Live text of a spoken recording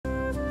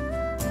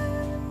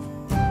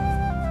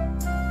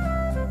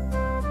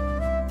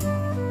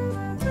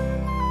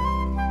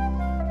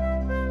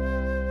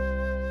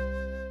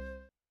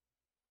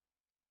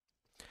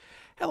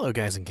Hello,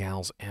 guys and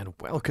gals, and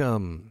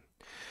welcome.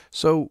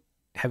 So,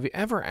 have you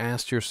ever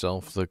asked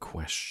yourself the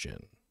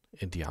question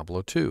in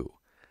Diablo 2,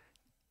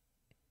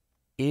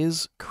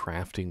 is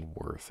crafting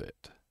worth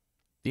it?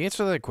 The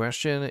answer to that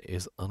question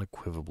is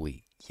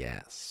unequivocally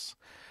yes.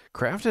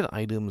 Crafted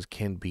items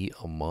can be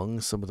among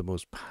some of the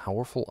most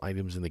powerful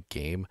items in the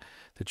game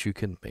that you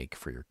can make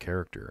for your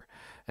character.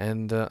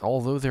 And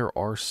although there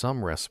are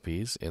some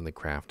recipes in the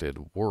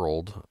crafted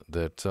world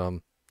that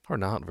are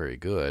not very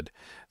good,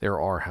 there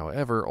are,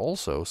 however,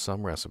 also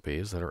some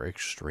recipes that are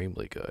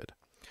extremely good.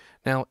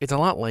 Now, it's a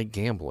lot like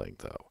gambling,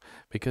 though,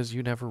 because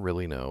you never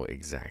really know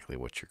exactly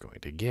what you're going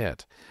to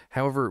get.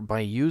 However, by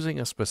using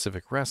a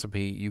specific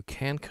recipe, you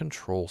can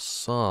control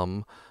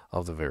some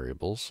of the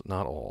variables,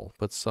 not all,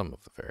 but some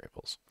of the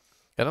variables.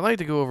 And I'd like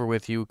to go over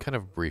with you kind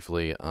of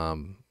briefly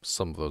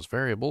some of those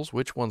variables,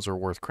 which ones are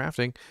worth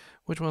crafting,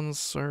 which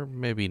ones are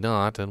maybe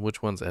not, and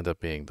which ones end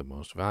up being the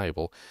most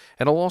valuable.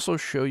 And I'll also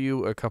show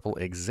you a couple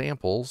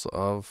examples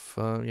of,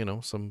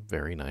 some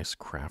very nice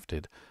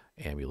crafted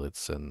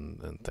amulets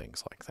and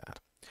things like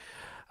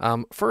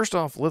that. First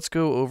off, let's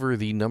go over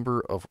the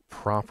number of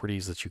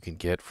properties that you can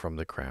get from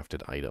the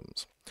crafted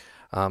items.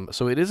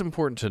 So it is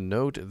important to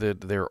note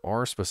that there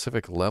are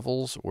specific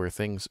levels where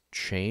things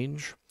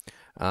change,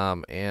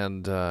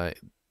 and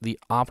the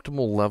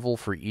optimal level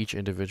for each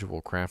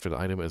individual crafted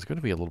item is going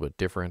to be a little bit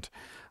different.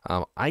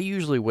 I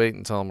usually wait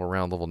until I'm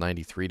around level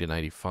 93 to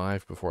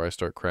 95 before I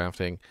start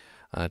crafting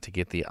to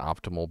get the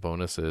optimal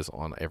bonuses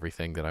on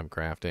everything that I'm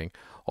crafting.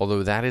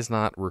 Although that is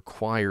not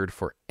required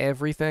for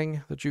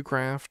everything that you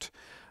craft.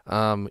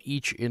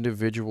 Each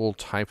individual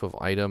type of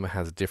item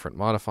has different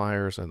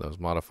modifiers, and those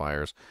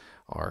modifiers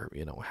are,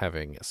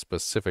 having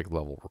specific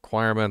level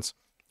requirements.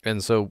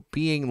 And so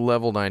being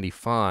level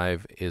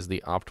 95 is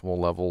the optimal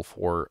level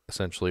for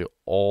essentially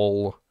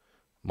all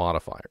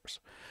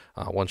modifiers.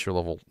 Once you're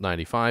level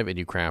 95 and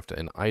you craft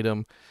an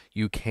item,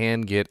 you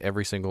can get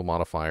every single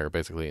modifier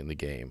basically in the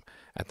game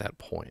at that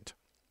point.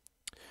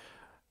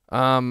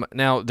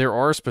 Now, there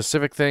are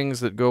specific things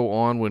that go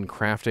on when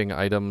crafting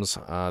items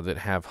that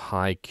have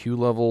high Q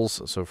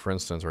levels. So, for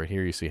instance, right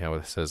here you see how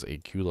it says a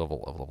Q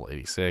level of level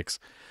 86.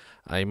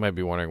 You might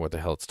be wondering what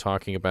the hell it's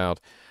talking about.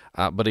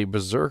 But a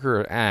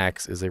Berserker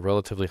Axe is a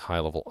relatively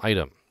high-level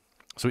item.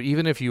 So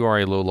even if you are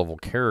a low-level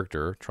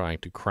character trying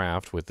to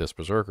craft with this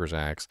Berserker's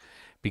Axe,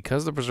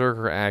 because the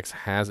Berserker Axe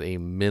has a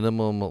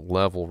minimum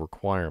level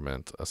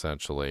requirement,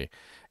 essentially,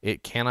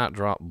 it cannot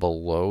drop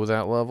below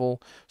that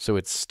level, so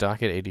it's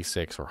stuck at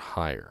 86 or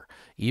higher,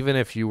 even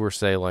if you were,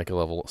 say, like a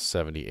level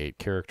 78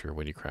 character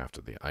when you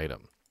crafted the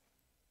item.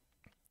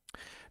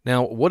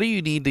 Now, what do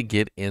you need to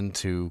get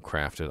into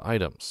crafted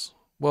items?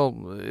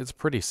 Well, it's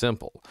pretty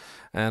simple.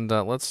 And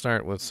let's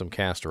start with some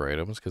caster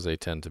items because they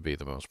tend to be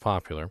the most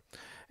popular.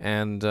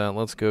 And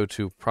let's go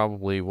to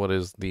probably what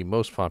is the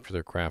most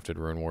popular crafted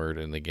rune word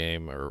in the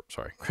game. Or,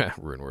 sorry,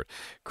 rune word.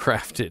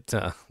 Crafted,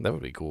 that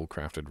would be cool,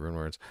 crafted rune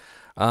words.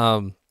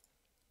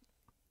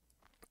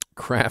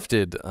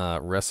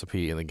 Crafted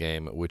recipe in the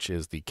game, which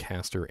is the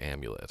caster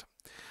amulet.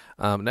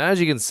 Now,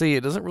 as you can see,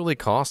 it doesn't really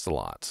cost a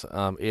lot.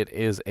 It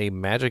is a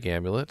magic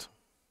amulet.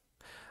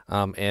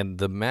 And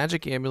the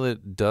magic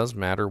amulet does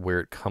matter where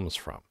it comes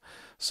from.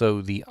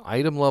 So the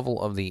item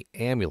level of the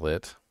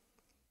amulet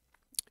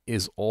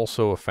is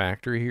also a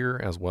factor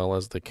here, as well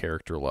as the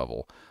character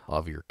level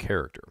of your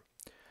character.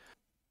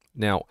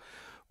 Now,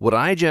 what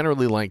I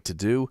generally like to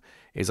do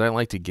is I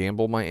like to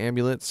gamble my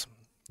amulets.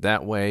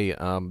 That way,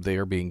 they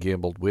are being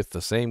gambled with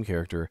the same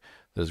character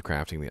that is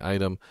crafting the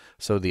item.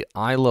 So the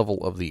I level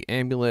of the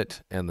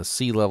amulet and the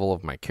C level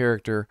of my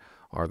character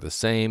are the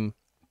same.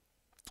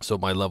 So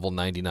my level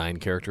 99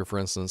 character, for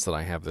instance, that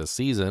I have this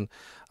season,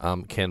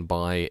 can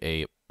buy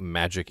a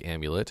magic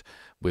amulet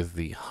with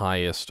the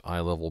highest eye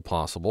level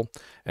possible,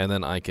 and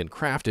then I can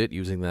craft it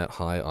using that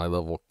high eye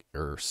level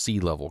or C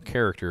level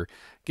character,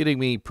 getting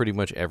me pretty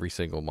much every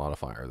single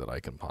modifier that I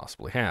can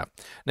possibly have.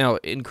 Now,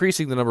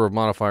 increasing the number of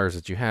modifiers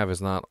that you have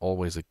is not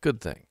always a good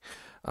thing.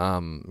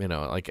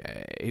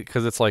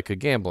 Because it's like a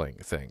gambling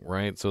thing,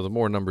 right? So the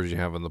more numbers you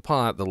have in the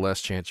pot, the less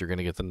chance you're going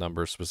to get the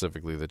numbers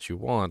specifically that you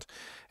want.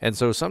 And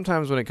so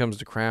sometimes when it comes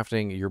to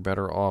crafting, you're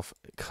better off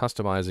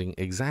customizing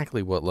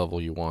exactly what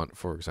level you want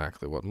for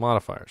exactly what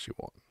modifiers you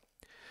want.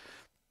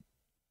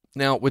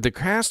 Now, with the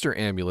caster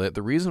amulet,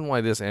 the reason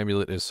why this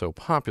amulet is so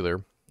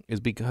popular is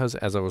because,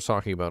 as I was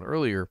talking about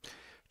earlier,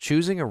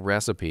 choosing a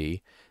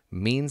recipe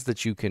means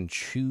that you can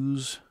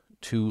choose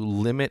to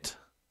limit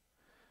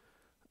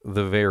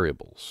the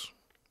variables.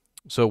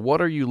 So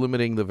what are you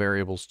limiting the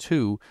variables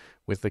to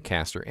with the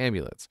caster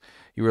amulets?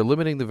 You are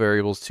limiting the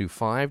variables to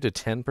 5 to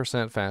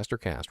 10% faster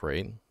cast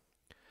rate,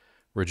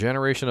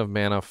 regeneration of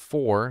mana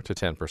 4 to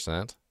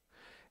 10%,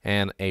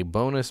 and a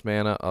bonus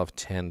mana of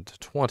 10 to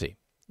 20.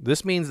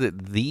 This means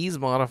that these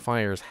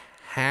modifiers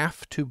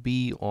have to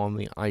be on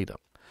the item.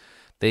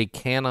 They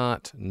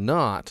cannot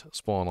not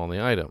spawn on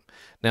the item.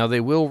 Now,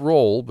 they will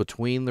roll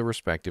between the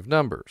respective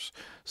numbers,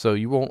 so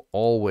you won't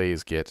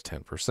always get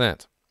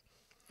 10%.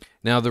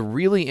 Now, the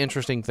really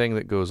interesting thing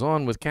that goes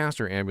on with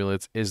caster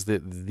amulets is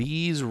that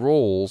these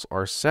rolls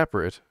are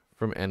separate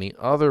from any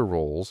other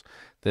rolls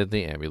that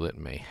the amulet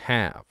may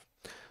have.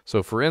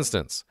 So, for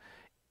instance,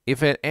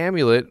 if an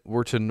amulet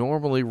were to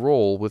normally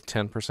roll with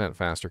 10%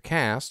 faster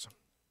cast,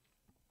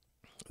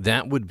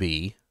 that would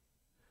be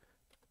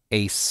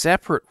a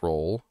separate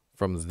roll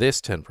from this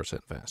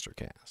 10% faster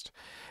cast.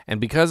 And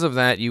because of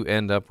that, you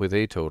end up with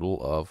a total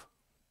of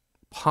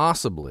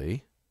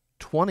possibly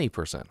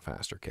 20%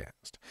 faster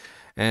cast.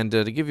 And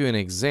to give you an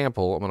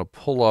example, I'm going to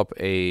pull up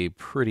a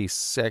pretty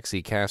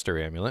sexy caster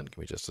amulet. Give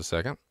me just a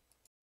second.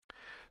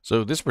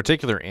 So this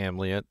particular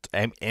amulet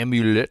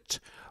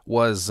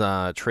was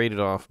traded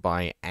off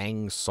by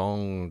Ang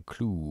Song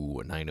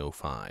Clue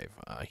 905.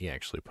 He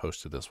actually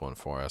posted this one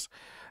for us.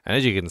 And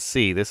as you can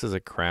see, this is a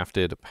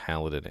crafted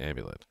paladin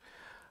amulet.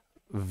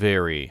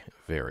 Very,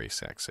 very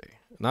sexy.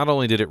 Not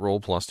only did it roll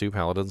 +2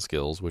 paladin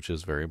skills, which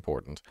is very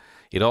important,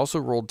 it also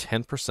rolled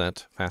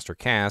 10% faster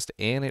cast,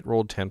 and it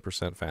rolled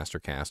 10% faster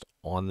cast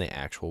on the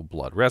actual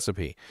blood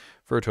recipe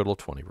for a total of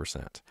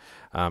 20%.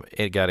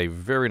 It got a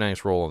very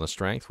nice roll on the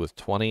strength with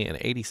 20 and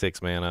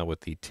 86 mana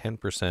with the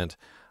 10%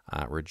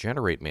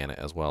 regenerate mana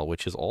as well,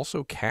 which is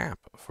also cap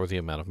for the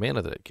amount of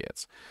mana that it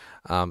gets.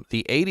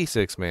 The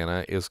 86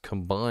 mana is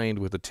combined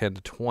with the 10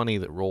 to 20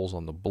 that rolls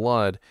on the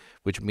blood,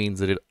 which means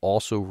that it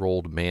also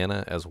rolled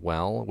mana as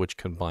well, which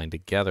combined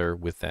together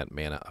with that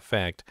mana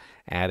effect,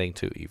 adding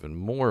to even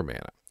more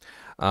mana.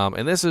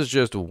 And this is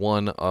just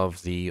one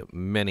of the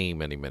many,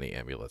 many, many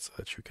amulets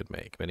that you could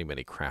make, many,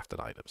 many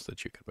crafted items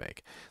that you could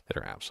make that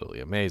are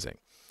absolutely amazing.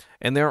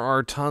 And there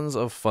are tons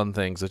of fun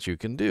things that you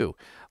can do.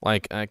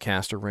 Like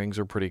caster rings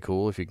are pretty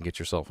cool if you can get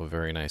yourself a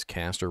very nice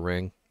caster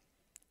ring.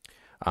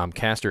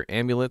 Caster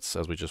amulets,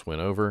 as we just went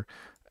over,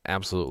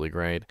 absolutely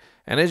great.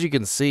 And as you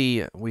can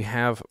see, we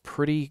have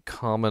pretty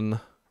common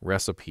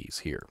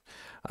recipes here.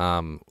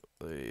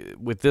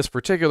 With this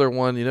particular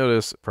one, you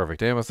notice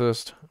perfect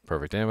amethyst,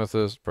 perfect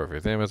amethyst,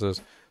 perfect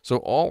amethyst. So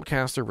all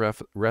caster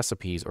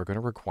recipes are going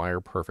to require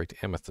perfect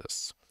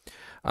amethysts.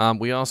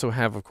 We also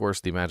have, of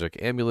course, the magic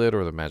amulet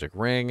or the magic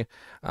ring,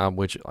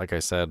 which, like I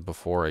said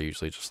before, I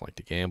usually just like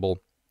to gamble.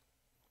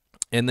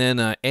 And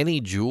then any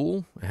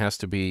jewel has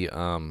to be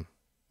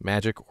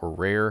magic or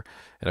rare,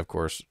 and of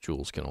course,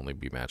 jewels can only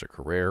be magic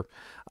or rare.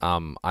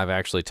 I've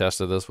actually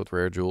tested this with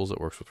rare jewels. It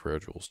works with rare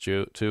jewels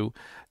too.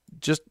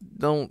 Just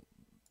don't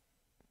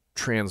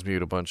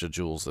transmute a bunch of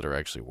jewels that are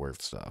actually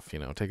worth stuff. You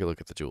know, take a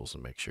look at the jewels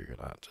and make sure you're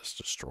not just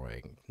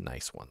destroying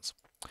nice ones.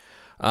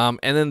 And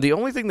then the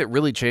only thing that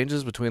really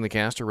changes between the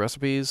caster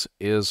recipes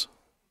is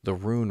the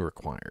rune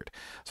required.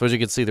 So as you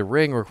can see, the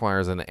ring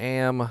requires an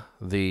am,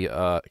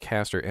 the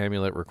caster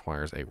amulet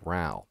requires a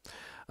row.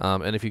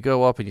 And if you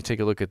go up and you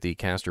take a look at the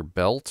caster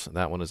belt,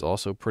 that one is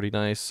also pretty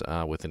nice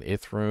with an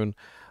ith rune.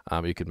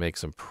 You could make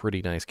some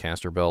pretty nice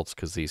caster belts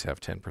because these have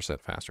 10%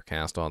 faster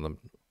cast on them,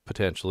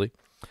 potentially.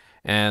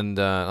 And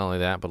not only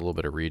that, but a little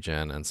bit of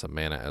regen and some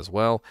mana as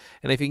well.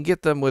 And if you can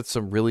get them with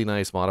some really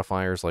nice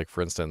modifiers, like,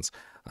 for instance,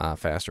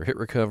 faster hit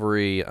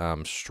recovery,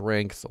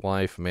 strength,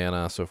 life,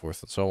 mana, so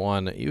forth and so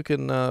on, you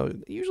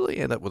can usually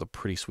end up with a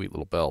pretty sweet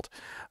little belt.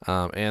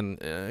 And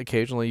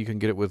occasionally you can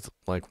get it with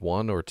like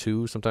 1 or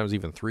 2, sometimes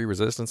even 3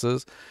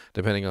 resistances,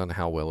 depending on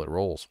how well it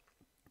rolls.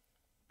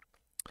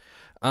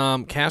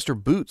 Caster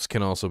boots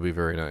can also be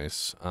very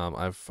nice.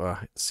 I've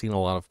seen a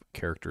lot of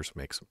characters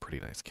make some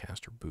pretty nice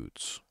caster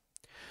boots.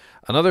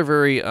 Another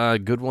very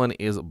good one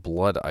is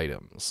blood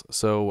items.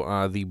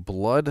 So the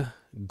blood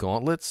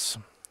gauntlets,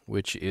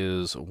 which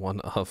is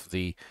one of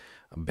the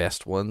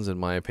best ones in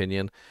my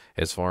opinion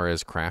as far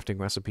as crafting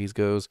recipes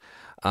goes.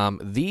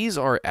 These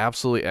are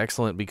absolutely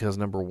excellent because,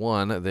 number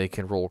one, they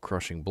can roll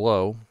crushing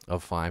blow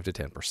of 5 to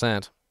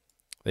 10%.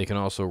 They can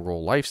also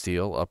roll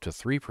lifesteal up to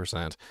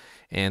 3%,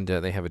 and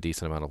they have a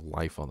decent amount of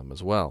life on them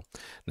as well.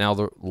 Now,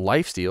 the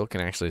lifesteal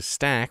can actually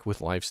stack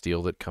with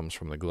lifesteal that comes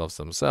from the gloves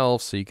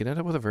themselves, so you can end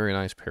up with a very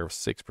nice pair of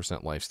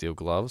 6% lifesteal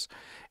gloves,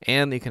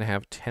 and you can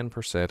have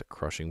 10%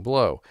 crushing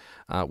blow,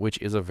 which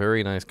is a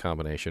very nice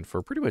combination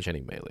for pretty much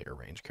any melee or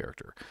range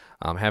character.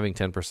 Having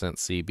 10%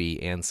 CB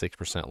and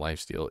 6%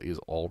 lifesteal is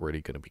already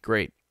going to be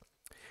great.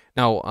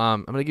 Now,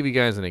 I'm going to give you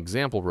guys an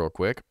example real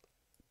quick.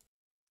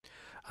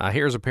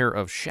 Here's a pair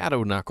of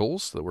Shadow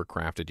Knuckles that were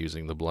crafted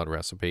using the blood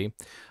recipe.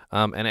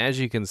 And as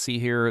you can see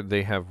here,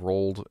 they have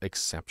rolled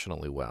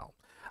exceptionally well.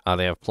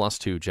 They have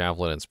 +2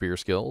 javelin and spear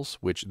skills,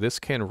 which this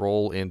can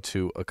roll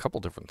into a couple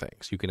different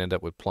things. You can end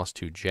up with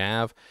 +2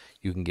 jav,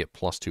 you can get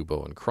 +2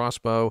 bow and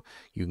crossbow,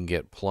 you can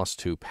get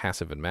 +2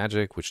 passive and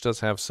magic, which does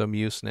have some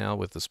use now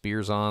with the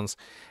spears ons,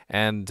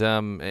 and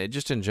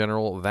just in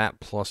general, that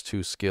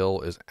 +2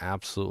 skill is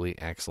absolutely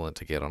excellent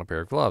to get on a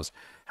pair of gloves.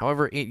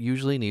 However, it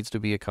usually needs to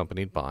be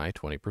accompanied by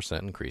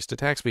 20% increased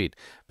attack speed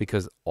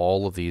because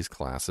all of these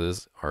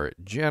classes are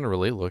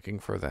generally looking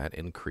for that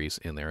increase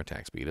in their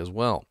attack speed as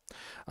well.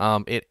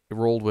 It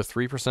rolled with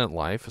 3%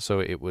 life, so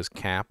it was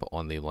cap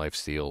on the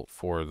lifesteal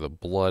for the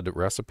blood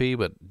recipe,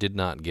 but did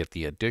not get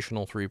the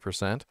additional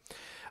 3%.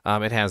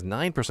 It has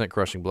 9%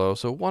 crushing blow,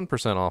 so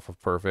 1% off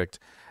of perfect.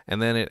 And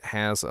then it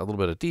has a little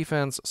bit of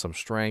defense, some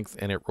strength,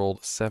 and it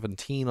rolled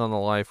 17 on the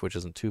life, which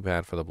isn't too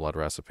bad for the blood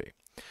recipe.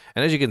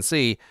 And as you can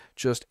see,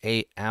 just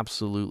a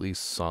absolutely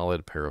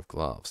solid pair of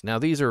gloves. Now,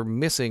 these are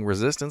missing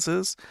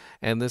resistances,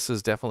 and this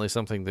is definitely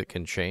something that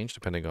can change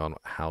depending on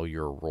how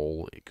your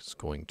roll is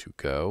going to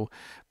go.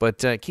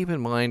 But keep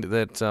in mind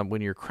that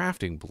when you're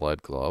crafting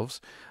blood gloves,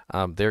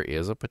 there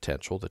is a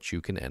potential that you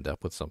can end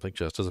up with something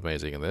just as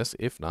amazing in this,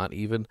 if not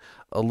even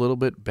a little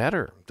bit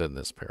better than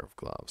this pair of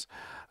gloves.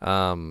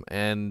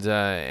 And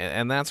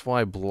that's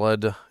why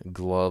blood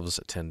gloves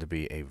tend to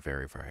be a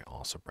very, very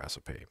awesome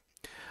recipe.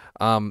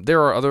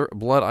 There are other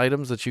blood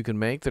items that you can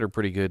make that are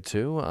pretty good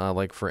too,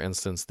 like for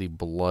instance the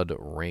blood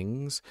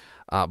rings.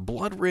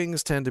 Blood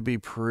rings tend to be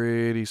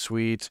pretty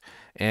sweet,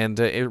 and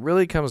it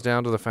really comes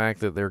down to the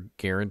fact that they're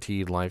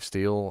guaranteed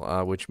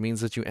lifesteal, which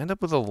means that you end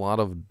up with a lot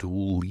of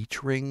dual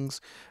leech rings.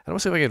 And I'll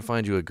see if I can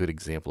find you a good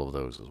example of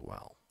those as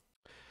well.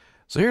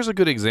 So here's a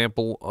good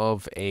example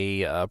of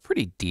a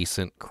pretty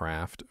decent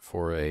craft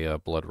for a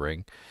blood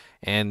ring.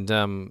 And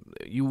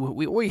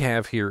what we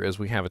have here is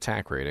we have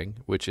attack rating,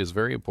 which is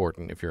very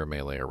important if you're a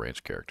melee or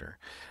ranged character.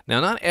 Now,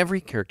 not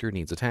every character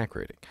needs attack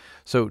rating,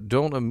 so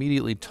don't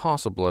immediately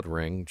toss a blood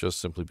ring just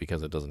simply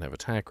because it doesn't have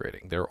attack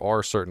rating. There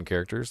are certain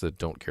characters that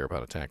don't care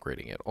about attack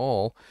rating at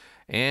all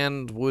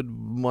and would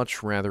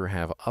much rather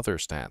have other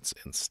stats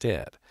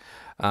instead.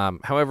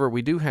 However,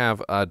 we do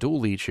have a dual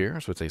leech here,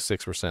 so it's a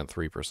 6%,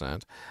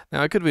 3%.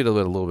 Now, it could be a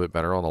little bit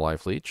better on the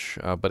life leech,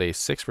 but a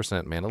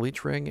 6% mana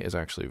leech ring is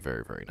actually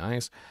very, very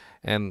nice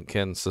and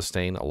can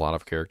sustain a lot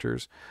of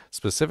characters.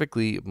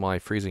 Specifically, my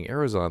freezing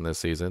arrows on this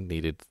season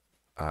needed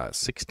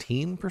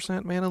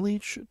 16% mana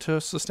leech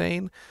to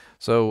sustain,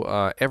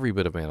 so every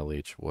bit of mana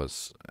leech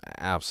was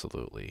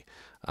absolutely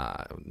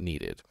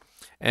needed.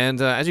 And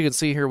as you can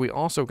see here, we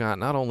also got,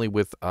 not only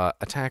with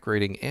attack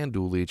rating and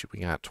dual leech, we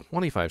got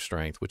 25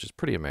 strength, which is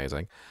pretty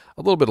amazing,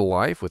 a little bit of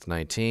life with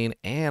 19,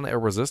 and a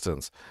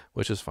resistance,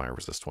 which is fire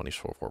resist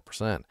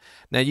 24%.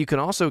 Now, you can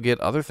also get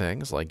other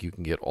things, like you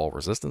can get all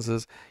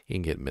resistances, you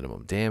can get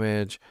minimum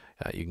damage,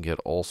 you can get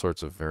all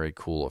sorts of very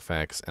cool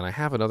effects. And I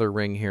have another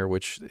ring here,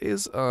 which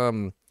is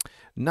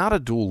not a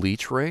dual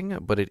leech ring,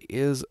 but it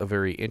is a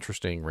very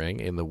interesting ring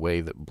in the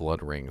way that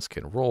blood rings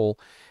can roll.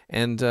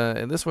 And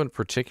this one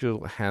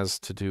particularly has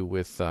to do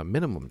with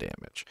minimum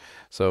damage.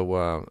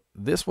 So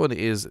this one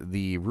is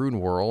the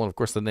Rune Whirl, and of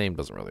course the name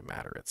doesn't really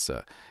matter.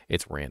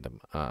 It's random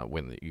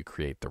when you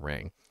create the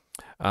ring.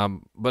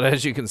 But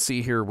as you can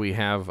see here, we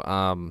have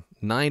 9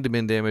 to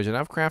min damage, and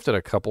I've crafted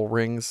a couple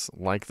rings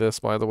like this,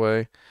 by the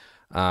way.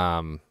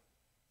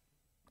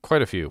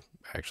 Quite a few,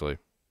 actually.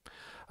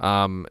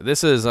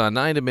 This is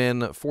 9 to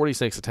min,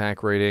 46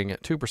 attack rating,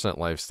 2%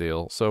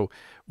 lifesteal. So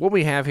what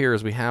we have here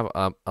is we have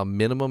a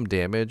minimum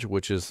damage,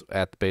 which is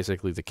at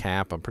basically the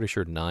cap. I'm pretty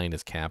sure 9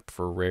 is capped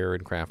for rare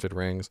and crafted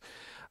rings.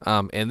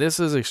 And this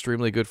is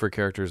extremely good for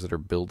characters that are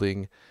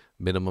building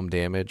minimum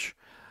damage.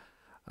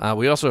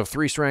 We also have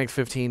 3 strength,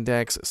 15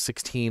 dex,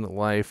 16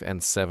 life,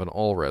 and 7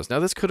 all res. Now,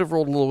 this could have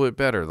rolled a little bit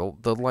better.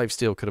 The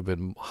lifesteal could have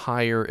been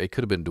higher. It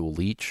could have been dual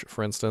leech,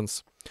 for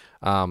instance.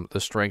 The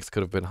strength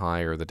could have been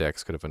higher. The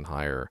dex could have been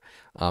higher.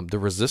 The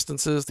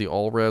resistances, the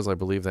all res, I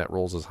believe that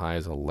rolls as high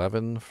as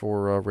 11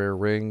 for rare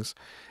rings.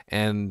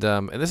 And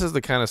this is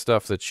the kind of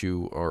stuff that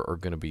you are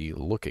going to be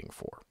looking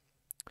for.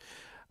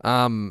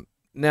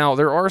 Now,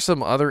 there are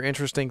some other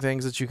interesting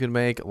things that you can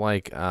make,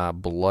 like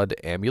blood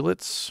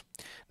amulets.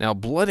 Now,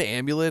 blood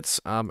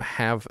amulets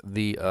have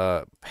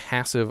the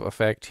passive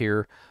effect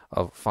here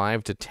of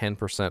 5 to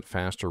 10%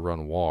 faster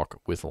run walk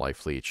with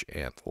life leech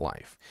and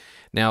life.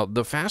 Now,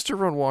 the faster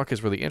run walk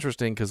is really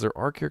interesting because there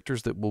are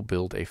characters that will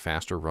build a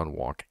faster run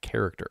walk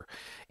character.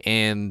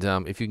 And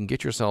if you can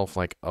get yourself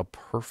like a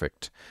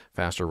perfect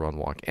faster run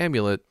walk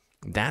amulet,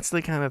 that's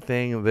the kind of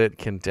thing that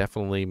can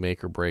definitely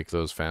make or break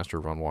those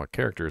faster run walk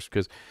characters,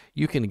 because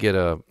you can get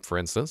for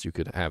instance, you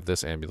could have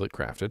this amulet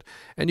crafted,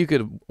 and you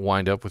could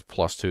wind up with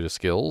 +2 to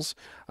skills,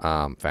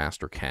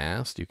 faster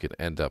cast, you could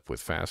end up with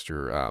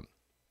faster,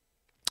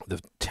 the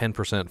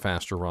 10%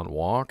 faster run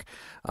walk,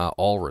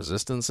 all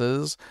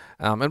resistances,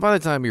 and by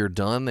the time you're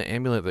done, the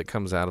amulet that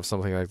comes out of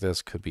something like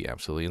this could be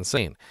absolutely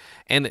insane.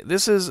 And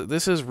this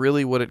is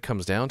really what it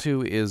comes down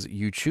to, is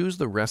you choose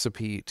the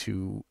recipe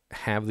to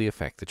have the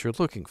effect that you're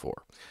looking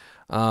for.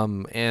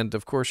 And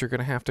of course, you're going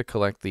to have to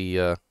collect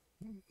the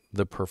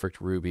perfect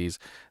rubies,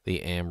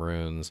 the am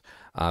runes,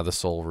 the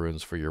soul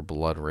runes for your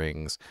blood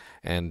rings,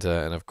 and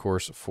of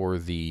course for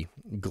the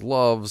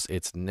gloves,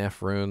 it's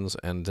Neph runes,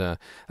 and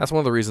that's one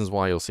of the reasons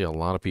why you'll see a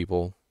lot of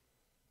people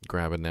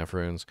grabbing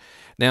Nephrons.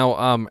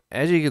 Now,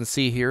 as you can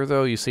see here,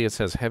 though, you see it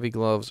says heavy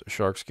gloves,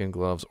 sharkskin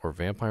gloves, or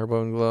vampire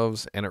bone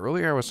gloves. And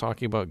earlier I was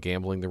talking about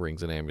gambling the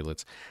rings and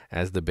amulets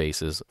as the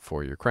basis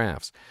for your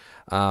crafts.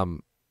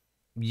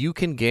 You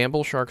can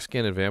gamble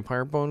sharkskin and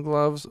vampire bone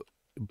gloves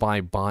by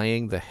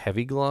buying the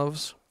heavy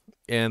gloves,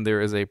 and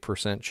there is a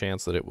 %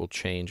 chance that it will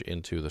change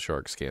into the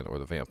sharkskin or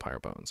the vampire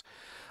bones.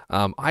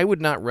 I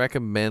would not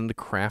recommend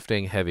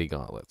crafting heavy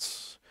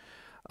gauntlets.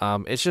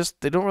 It's just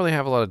they don't really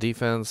have a lot of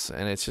defense,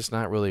 and it's just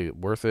not really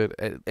worth it.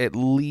 At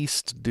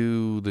least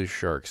do the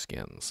shark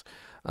skins,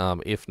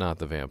 if not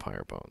the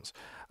vampire bones,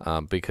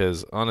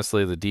 because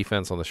honestly, the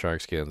defense on the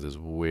shark skins is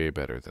way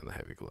better than the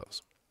heavy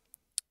gloves.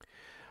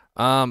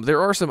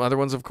 There are some other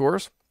ones, of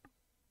course.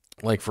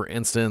 Like, for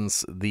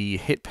instance, the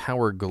hit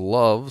power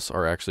gloves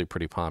are actually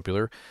pretty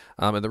popular.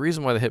 And the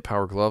reason why the hit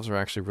power gloves are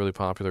actually really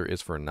popular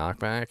is for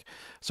knockback.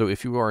 So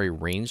if you are a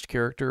ranged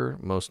character,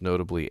 most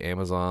notably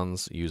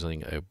Amazons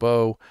using a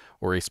bow,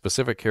 or a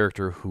specific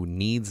character who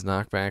needs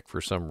knockback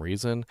for some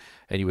reason,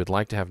 and you would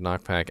like to have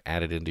knockback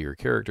added into your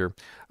character,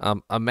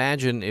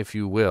 imagine, if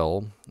you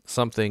will,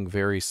 something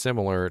very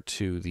similar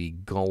to the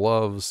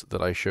gloves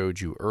that I showed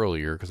you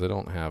earlier, because I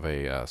don't have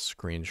a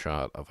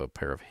screenshot of a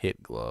pair of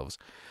hit gloves.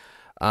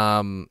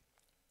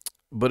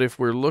 But if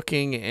we're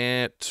looking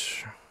at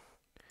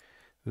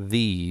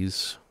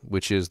these,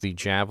 which is the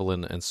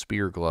javelin and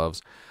spear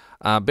gloves,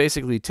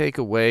 basically take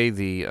away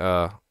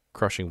the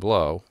crushing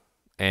blow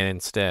and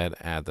instead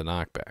add the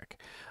knockback.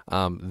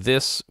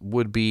 This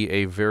would be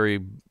a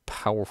very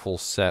powerful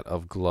set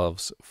of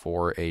gloves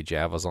for a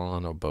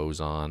Javazon or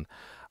Bozon.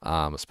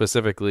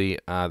 Specifically,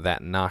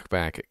 that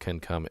knockback can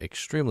come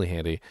extremely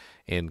handy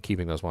in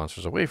keeping those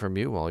monsters away from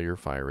you while you're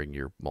firing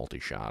your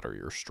multi-shot or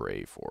your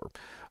strafe or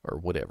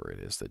whatever it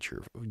is that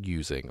you're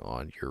using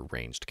on your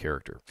ranged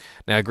character.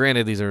 Now,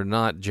 granted, these are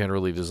not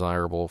generally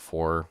desirable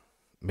for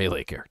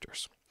melee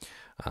characters.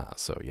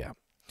 So, yeah.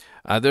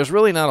 There's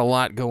really not a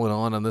lot going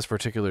on this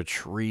particular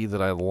tree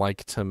that I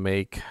like to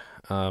make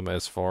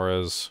as far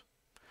as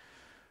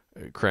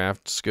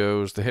crafts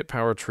goes. The hit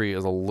power tree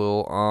is a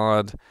little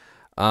odd.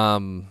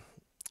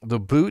 The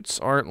boots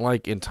aren't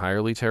like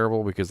entirely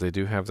terrible because they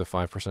do have the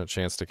 5%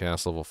 chance to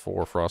cast level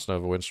 4 Frost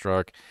Nova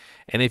Windstruck.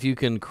 And if you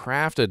can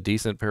craft a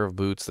decent pair of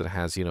boots that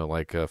has,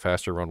 like a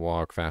faster run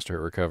walk, faster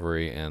hit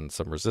recovery, and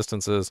some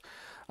resistances,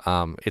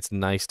 it's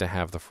nice to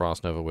have the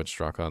Frost Nova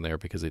Windstruck on there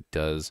because it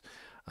does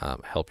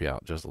help you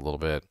out just a little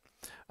bit.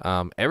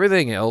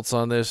 Everything else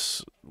on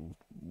this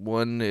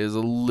one is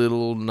a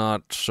little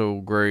not so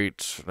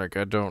great. Like,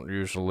 I don't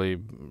usually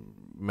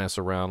mess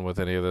around with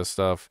any of this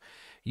stuff.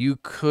 You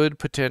could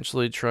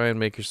potentially try and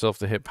make yourself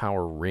the hit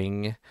power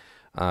ring.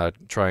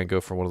 Try and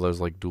go for one of those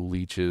like dual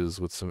leeches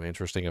with some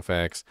interesting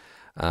effects.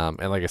 And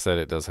like I said,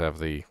 it does have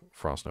the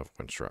Frost Nova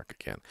Windstruck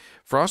again.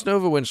 Frost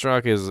Nova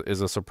Windstruck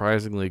is a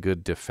surprisingly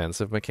good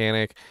defensive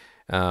mechanic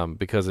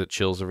because it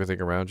chills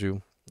everything around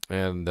you.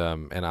 And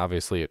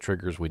obviously it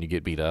triggers when you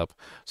get beat up.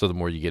 So the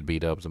more you get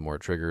beat up, the more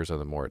it triggers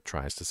and the more it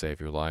tries to save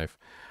your life,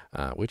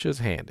 which is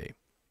handy.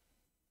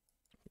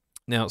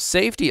 Now,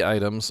 safety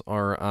items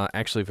are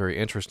actually very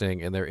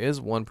interesting, and there is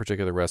one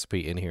particular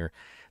recipe in here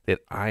that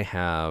I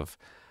have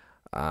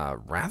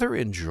rather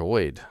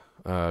enjoyed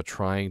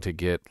trying to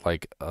get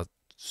like a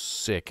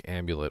sick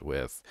amulet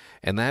with,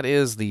 and that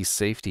is the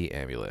safety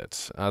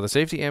amulet. The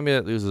safety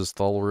amulet uses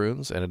Thul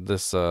runes, and the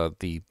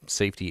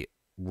safety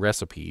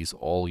recipes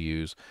all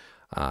use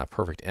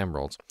perfect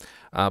emeralds.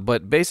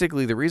 But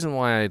basically, the reason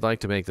why I'd like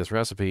to make this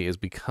recipe is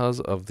because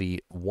of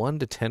the 1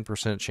 to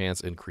 10% chance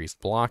increased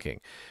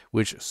blocking,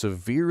 which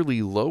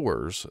severely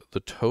lowers the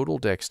total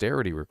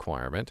dexterity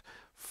requirement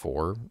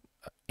for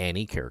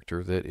any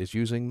character that is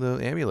using the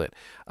amulet.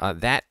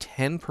 That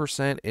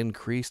 10%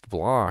 increased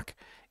block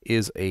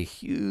is a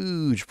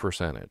huge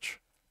percentage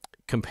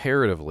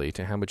comparatively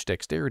to how much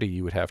dexterity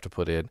you would have to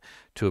put in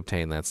to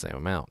obtain that same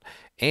amount.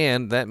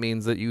 And that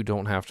means that you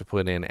don't have to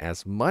put in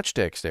as much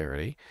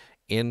dexterity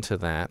into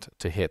that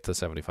to hit the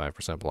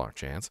 75% block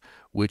chance,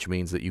 which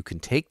means that you can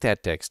take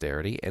that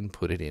dexterity and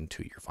put it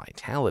into your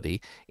vitality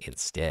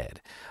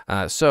instead.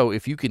 So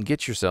if you can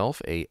get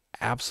yourself a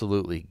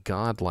absolutely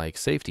godlike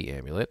safety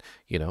amulet,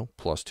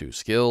 +2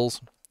 skills,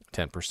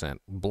 10%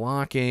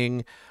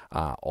 blocking,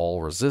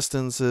 all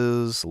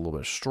resistances, a little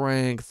bit of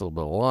strength, a little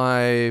bit of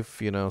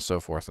life, so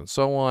forth and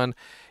so on,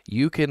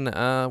 you can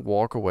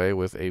walk away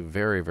with a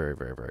very, very,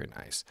 very, very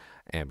nice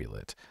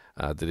amulet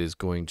that is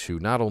going to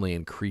not only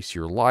increase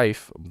your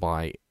life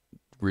by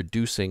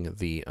reducing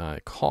the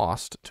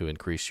cost to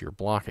increase your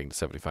blocking to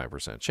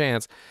 75%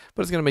 chance,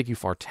 but it's going to make you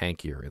far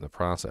tankier in the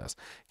process.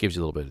 Gives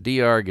you a little bit of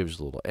DR, gives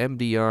you a little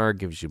MDR,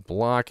 gives you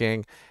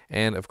blocking,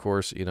 and of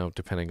course,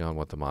 depending on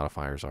what the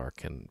modifiers are,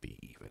 can be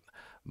even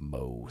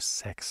mo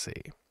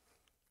sexy.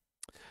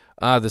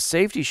 The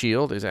safety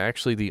shield is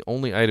actually the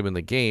only item in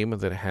the game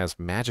that has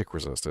magic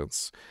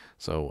resistance,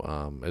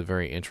 so it's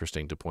very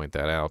interesting to point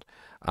that out.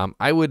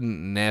 I wouldn't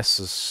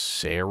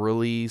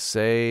necessarily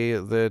say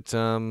that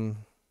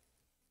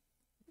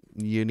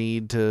you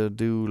need to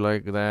do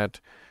like that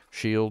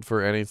shield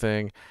for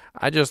anything.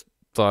 I just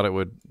thought it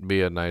would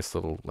be a nice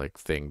little like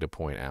thing to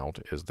point out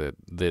is that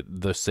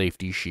the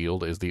safety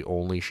shield is the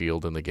only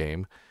shield in the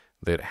game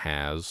that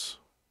has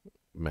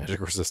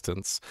magic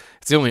resistance.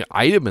 It's the only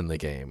item in the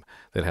game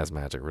that has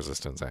magic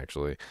resistance,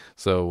 actually.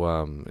 So,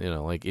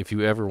 like if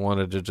you ever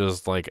wanted to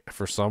just like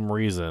for some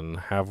reason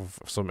have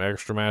some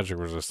extra magic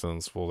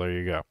resistance, well, there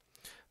you go.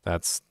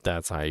 That's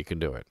how you can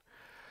do it.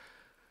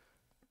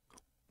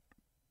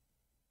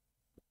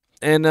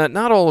 And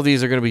not all of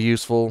these are going to be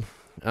useful.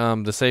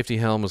 The safety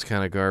helm is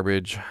kind of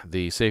garbage.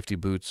 The safety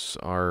boots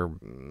are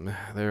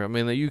there. I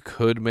mean, you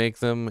could make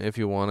them if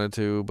you wanted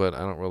to, but I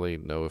don't really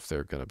know if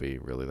they're going to be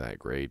really that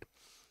great.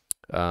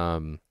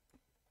 The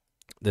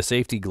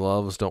safety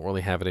gloves don't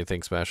really have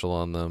anything special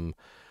on them,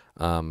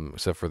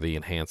 except for the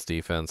enhanced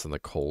defense and the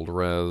cold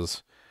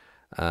res.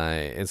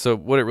 And so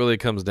what it really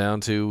comes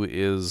down to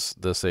is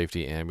the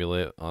safety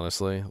amulet,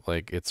 honestly.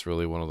 Like, it's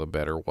really one of the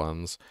better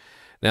ones.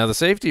 Now, the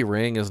safety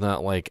ring is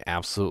not, like,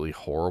 absolutely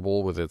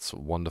horrible with its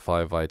 1 to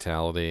 5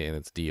 vitality and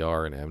its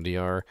DR and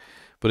MDR.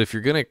 But if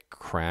you're going to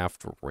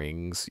craft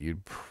rings,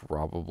 you'd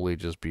probably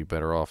just be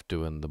better off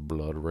doing the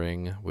blood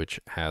ring,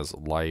 which has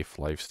life,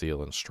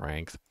 lifesteal, and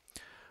strength.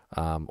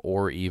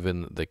 Or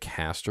even the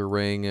caster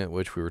ring,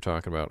 which we were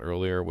talking about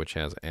earlier, which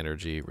has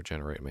energy,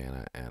 regenerate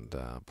mana, and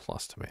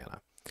plus to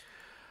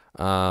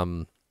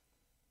mana.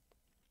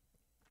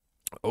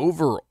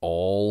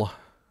 Overall,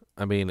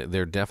 I mean,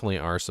 there definitely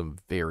are some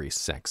very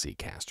sexy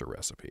caster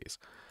recipes,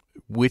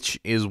 which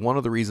is one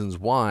of the reasons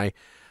why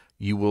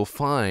you will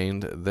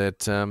find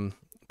that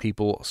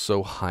people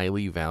so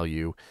highly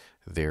value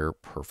their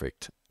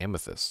perfect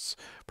amethysts.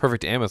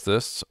 Perfect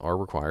amethysts are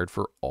required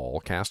for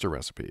all caster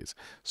recipes,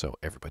 so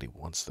everybody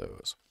wants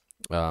those.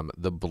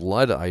 The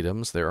blood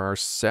items, there are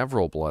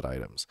several blood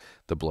items.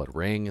 The blood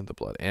ring, the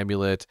blood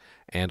amulet,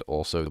 and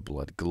also the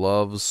blood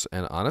gloves.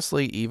 And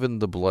honestly, even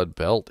the blood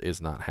belt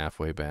is not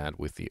halfway bad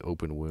with the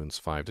open wounds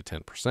 5 to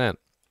 10%.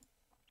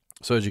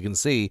 So as you can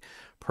see,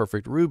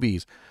 perfect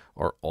rubies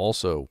are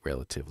also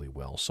relatively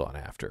well sought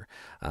after,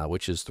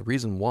 which is the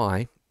reason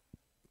why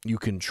you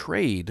can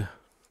trade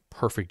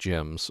perfect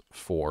gems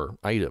for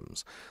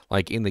items.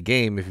 Like in the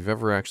game, if you've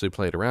ever actually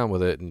played around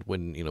with it and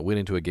went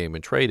into a game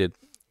and traded,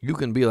 you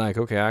can be like,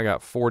 okay, I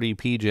got 40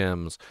 P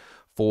gems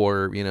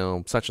for,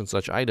 such and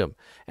such item.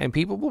 And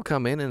people will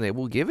come in and they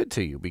will give it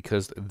to you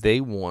because they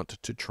want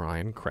to try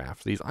and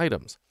craft these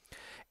items.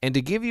 And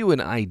to give you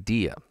an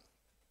idea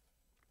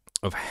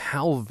of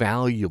how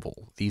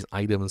valuable these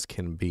items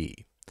can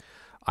be,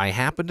 I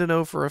happen to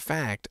know for a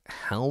fact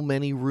how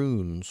many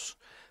runes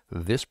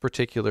this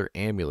particular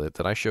amulet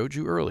that I showed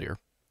you earlier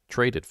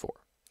traded for.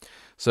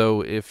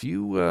 So if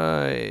you're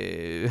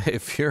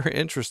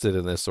interested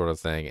in this sort of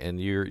thing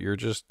and you're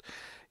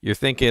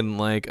thinking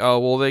like, oh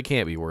well, they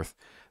can't be worth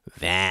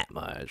that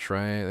much,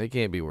 right? They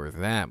can't be worth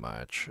that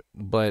much.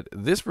 But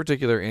this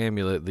particular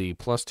amulet, the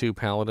 +2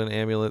 paladin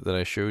amulet that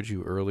I showed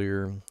you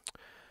earlier,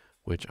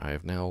 which I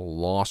have now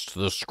lost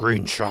the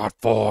screenshot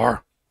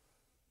for.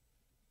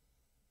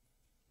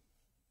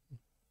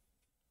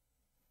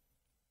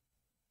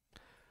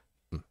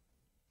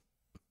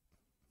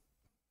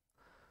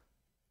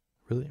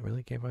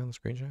 Really can't find the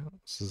screenshot?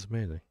 This is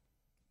amazing.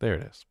 There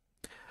it is.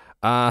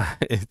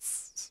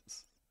 It's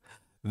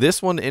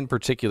this one in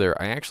particular.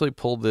 I actually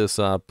pulled this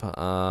up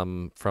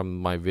from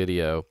my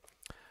video.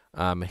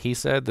 He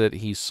said that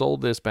he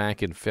sold this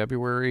back in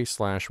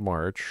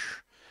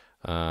February/March.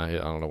 I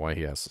don't know why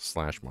he has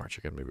 /March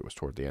again. Maybe it was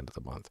toward the end of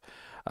the month.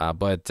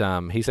 But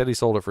he said he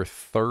sold it for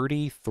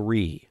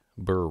 33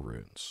 burr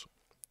runes.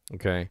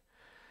 Okay.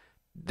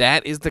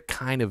 That is the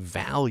kind of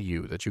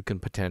value that you can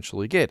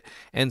potentially get.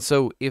 And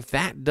so if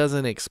that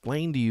doesn't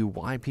explain to you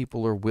why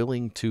people are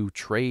willing to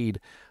trade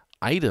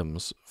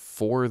items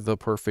for the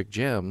perfect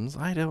gems,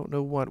 I don't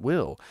know what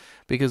will.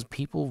 Because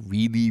people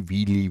really,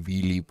 really,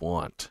 really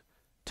want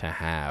to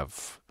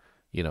have,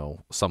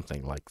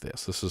 something like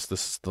this. This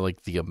is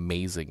like the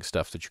amazing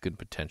stuff that you can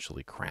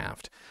potentially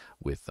craft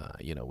with,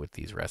 with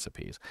these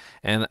recipes.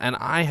 And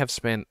I have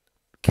spent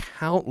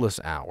countless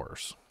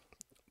hours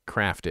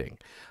crafting,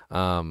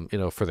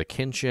 for the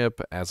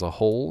kinship as a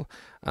whole.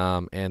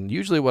 And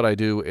usually what I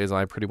do is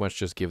I pretty much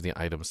just give the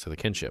items to the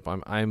kinship.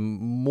 I'm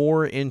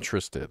more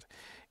interested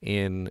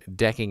in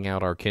decking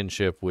out our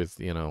kinship with,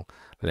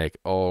 like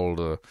all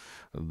the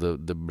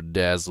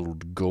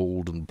bedazzled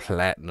gold and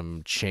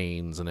platinum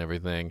chains and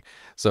everything.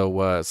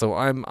 So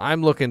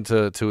I'm looking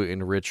to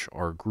enrich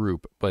our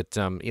group. But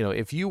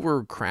if you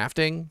were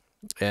crafting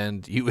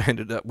and you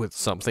ended up with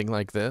something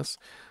like this,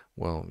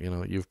 well,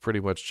 you've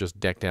pretty much just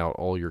decked out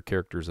all your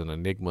characters in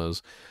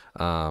enigmas,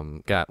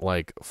 got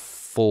like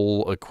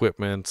full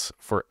equipment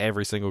for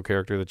every single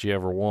character that you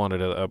ever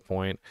wanted at that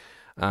point.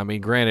 I mean,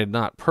 granted,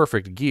 not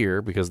perfect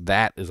gear, because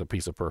that is a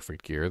piece of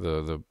perfect gear,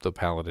 the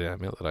paladin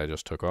amulet that I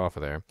just took off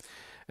of there.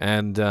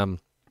 And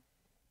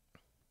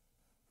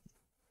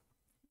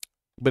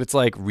but it's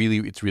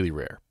really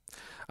rare.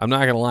 I'm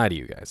not going to lie to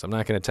you guys. I'm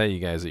not going to tell you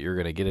guys that you're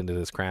going to get into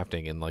this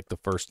crafting and like the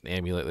first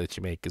amulet that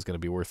you make is going to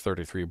be worth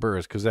 33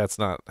 burrs, because that's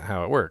not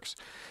how it works.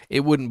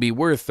 It wouldn't be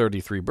worth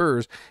 33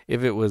 burrs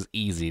if it was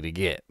easy to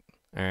get.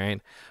 All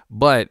right.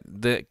 But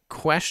the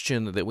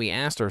question that we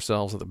asked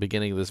ourselves at the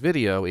beginning of this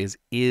video is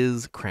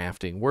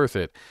crafting worth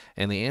it?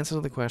 And the answer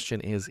to the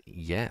question is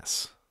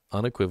yes.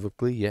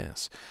 Unequivocally,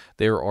 yes.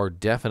 There are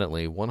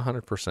definitely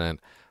 100%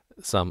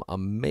 some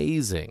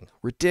amazing,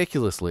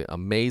 ridiculously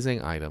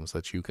amazing items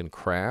that you can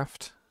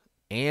craft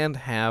and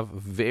have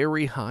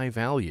very high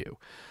value.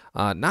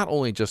 Not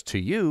only just to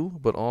you,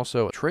 but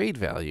also trade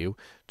value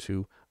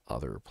to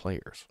other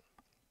players.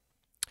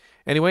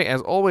 Anyway, as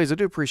always, I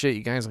do appreciate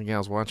you guys and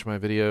gals watching my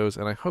videos,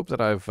 and I hope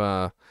that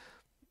I've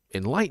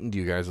enlightened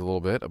you guys a little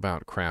bit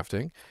about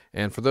crafting.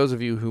 And for those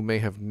of you who may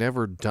have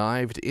never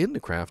dived into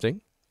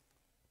crafting,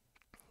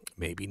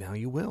 maybe now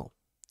you will.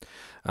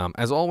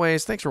 As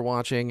always, thanks for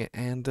watching,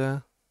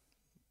 and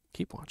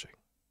keep watching.